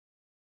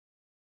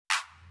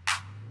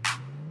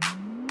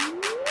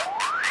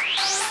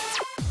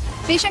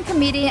Vision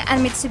Committee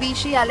and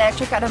Mitsubishi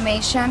Electric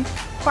Automation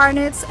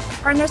partners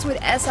with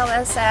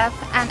SLSF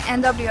and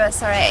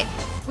NWSRA.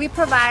 We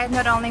provide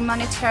not only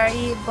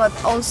monetary but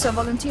also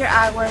volunteer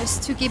hours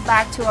to give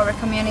back to our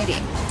community.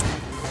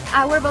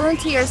 Our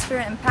volunteers feel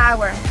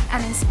empowered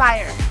and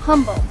inspired,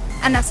 humble,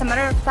 and as a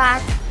matter of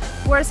fact,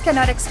 words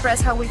cannot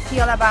express how we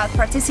feel about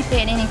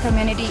participating in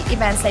community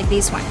events like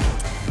this one.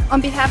 On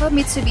behalf of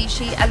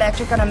Mitsubishi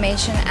Electric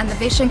Automation and the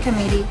Vision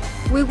Committee,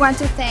 we want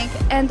to thank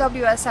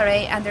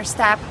NWSRA and their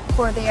staff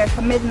for their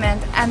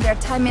commitment and their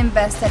time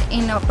invested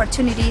in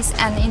opportunities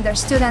and in their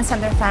students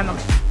and their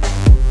families.